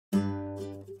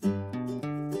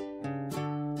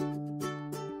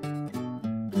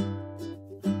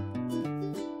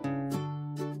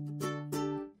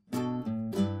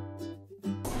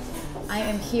I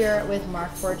am here with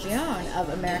Marc Forgione of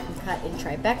American Cut in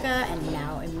Tribeca and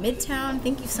now in Midtown.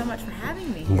 Thank you so much for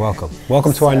having me. Welcome.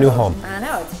 Welcome to our new home. I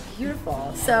know, it's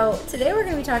beautiful. So today we're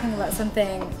going to be talking about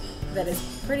something that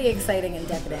is pretty exciting and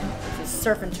decadent, which is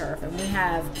surf and turf. And we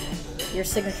have your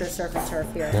signature surf and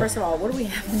turf here. Yep. First of all, what do we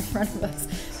have in front of us?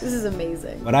 This is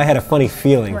amazing. But I had a funny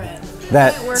feeling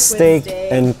that steak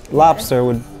and lobster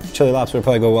would, chili lobster would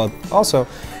probably go well also.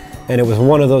 And it was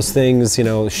one of those things, you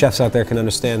know, chefs out there can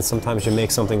understand. Sometimes you make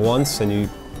something once and you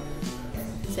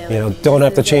don't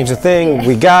have to change the thing. Yeah.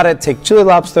 We got it. Take chili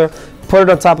lobster, put it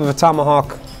on top of a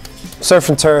tomahawk, surf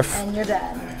and turf. And you're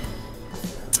done.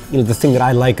 You know, the thing that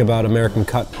I like about American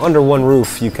Cut, under one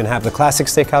roof, you can have the classic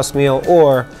steakhouse meal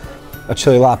or a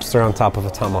chili lobster on top of a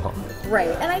tomahawk. Right,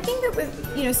 and I think that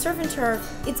with, you know, surf and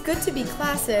turf, it's good to be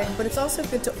classic, but it's also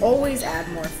good to always add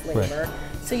more flavor. Right.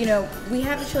 So, you know, we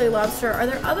have the chili lobster. Are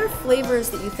there other flavors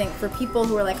that you think for people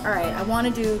who are like, all right, I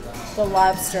want to do the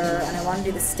lobster and I want to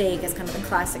do the steak as kind of the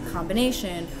classic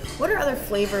combination? What are other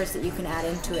flavors that you can add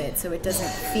into it so it doesn't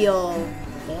feel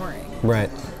boring? Right.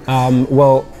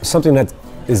 Well, something that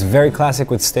is very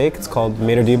classic with steak, it's called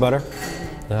maitre d' butter.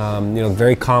 You know,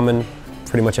 very common.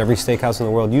 Pretty much every steakhouse in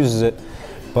the world uses it.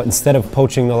 But instead of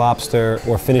poaching the lobster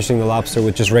or finishing the lobster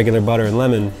with just regular butter and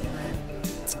lemon,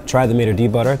 try the maitre d'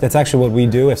 butter. That's actually what we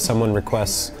do if someone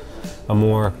requests a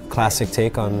more classic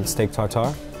take on steak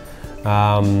tartare.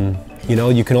 You know,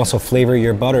 you can also flavor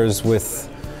your butters with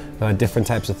different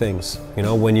types of things. You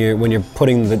know, when you're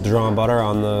putting the drawn butter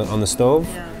on the stove,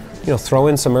 you know, throw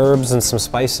in some herbs and some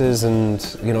spices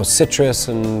and, you know, citrus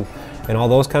and all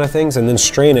those kind of things, and then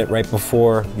strain it right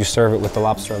before you serve it with the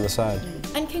lobster on the side.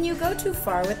 And can you go too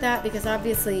far with that? Because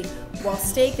obviously, while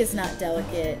steak is not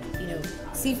delicate, you know,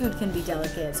 seafood can be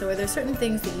delicate. So are there certain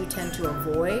things that you tend to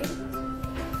avoid?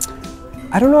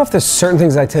 I don't know if there's certain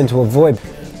things I tend to avoid,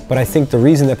 but I think the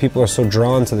reason that people are so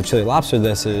drawn to the chili lobster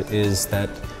is that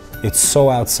it's so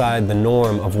outside the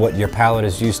norm of what your palate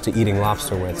is used to eating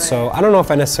lobster with. Right. So I don't know if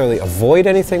I necessarily avoid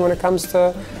anything when it comes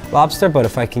to lobster, but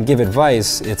if I can give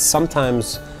advice, it's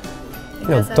sometimes, you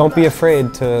know, don't be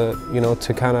afraid to, you know,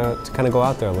 to kind of go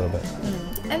out there a little bit.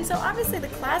 And so obviously the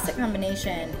classic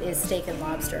combination is steak and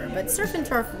lobster, but surf and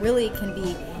turf really can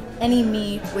be any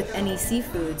meat with any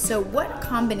seafood. So what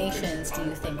combinations do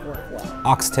you think work well?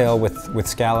 Oxtail with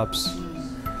scallops.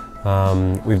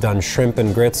 We've done shrimp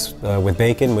and grits with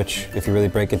bacon, which, if you really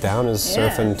break it down, is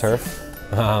surf and turf.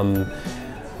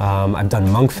 I've done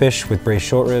monkfish with braised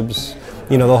short ribs.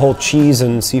 You know, the whole cheese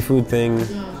and seafood thing.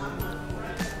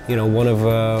 You know, one of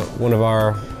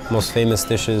our most famous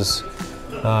dishes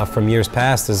from years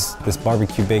past is this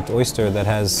barbecue baked oyster that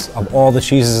has, of all the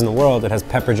cheeses in the world, it has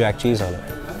pepper jack cheese on it.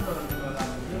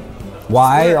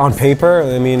 Why? On paper,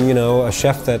 I mean, you know, a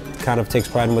chef that kind of takes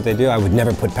pride in what they do, I would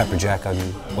never put pepper jack on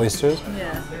oysters.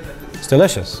 Yeah. It's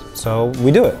delicious, so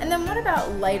we do it. And then what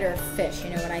about lighter fish?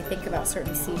 You know, when I think about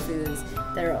certain seafoods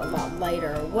that are a lot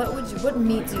lighter, what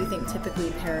meat do you think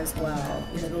typically pairs well?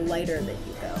 You know, the lighter that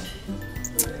you go.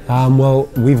 Well,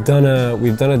 we've done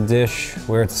a dish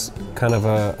where it's kind of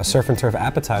a surf and turf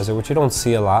appetizer, which you don't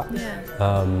see a lot.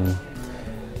 Yeah.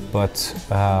 But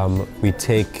we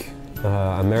take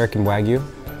American Wagyu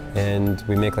and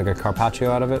we make like a carpaccio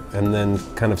out of it, and then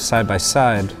kind of side by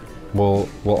side we'll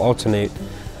alternate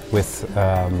with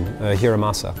a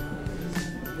hiramasa,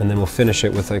 and then we'll finish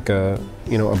it with like a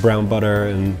brown butter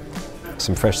and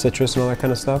some fresh citrus and all that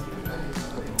kind of stuff.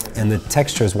 And the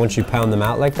textures, once you pound them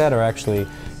out like that, are actually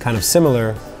kind of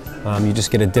similar. You just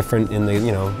get a different in the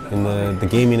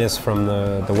gaminess from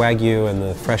the Wagyu and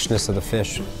the freshness of the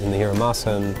fish in the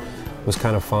hiramasa, and it was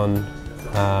kind of fun.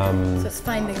 So it's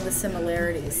finding the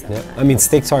similarities. Yeah. I mean,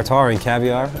 steak tartare and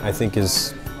caviar, I think,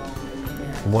 is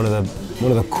one of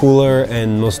the cooler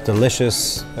and most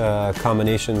delicious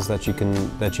combinations that you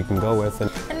can go with.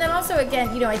 And then also,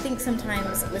 again, you know, I think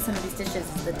sometimes with some of these dishes,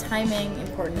 the timing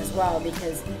important as well,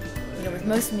 because, you know, with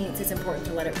most meats, it's important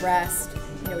to let it rest.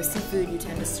 You know, with seafood, you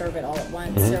tend to serve it all at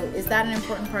once. So is that an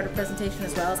important part of presentation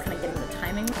as well, as kind of getting the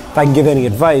timing? If I can give any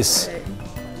advice,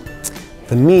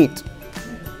 the meat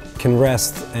can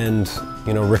rest and,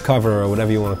 you know, recover, or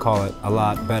whatever you want to call it, a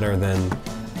lot better than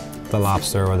the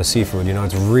lobster or the seafood. You know,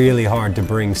 it's really hard to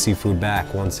bring seafood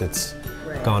back once it's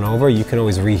gone over. You can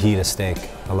always reheat a steak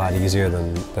a lot easier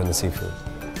than the seafood.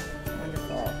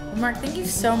 Wonderful. Well, Marc, thank you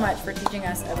so much for teaching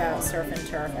us about surf and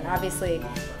turf. And obviously,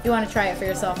 if you want to try it for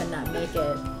yourself and not make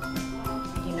it,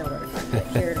 you know where to find it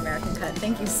here at American Cut.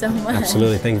 Thank you so much.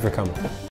 Absolutely. Thank you for coming.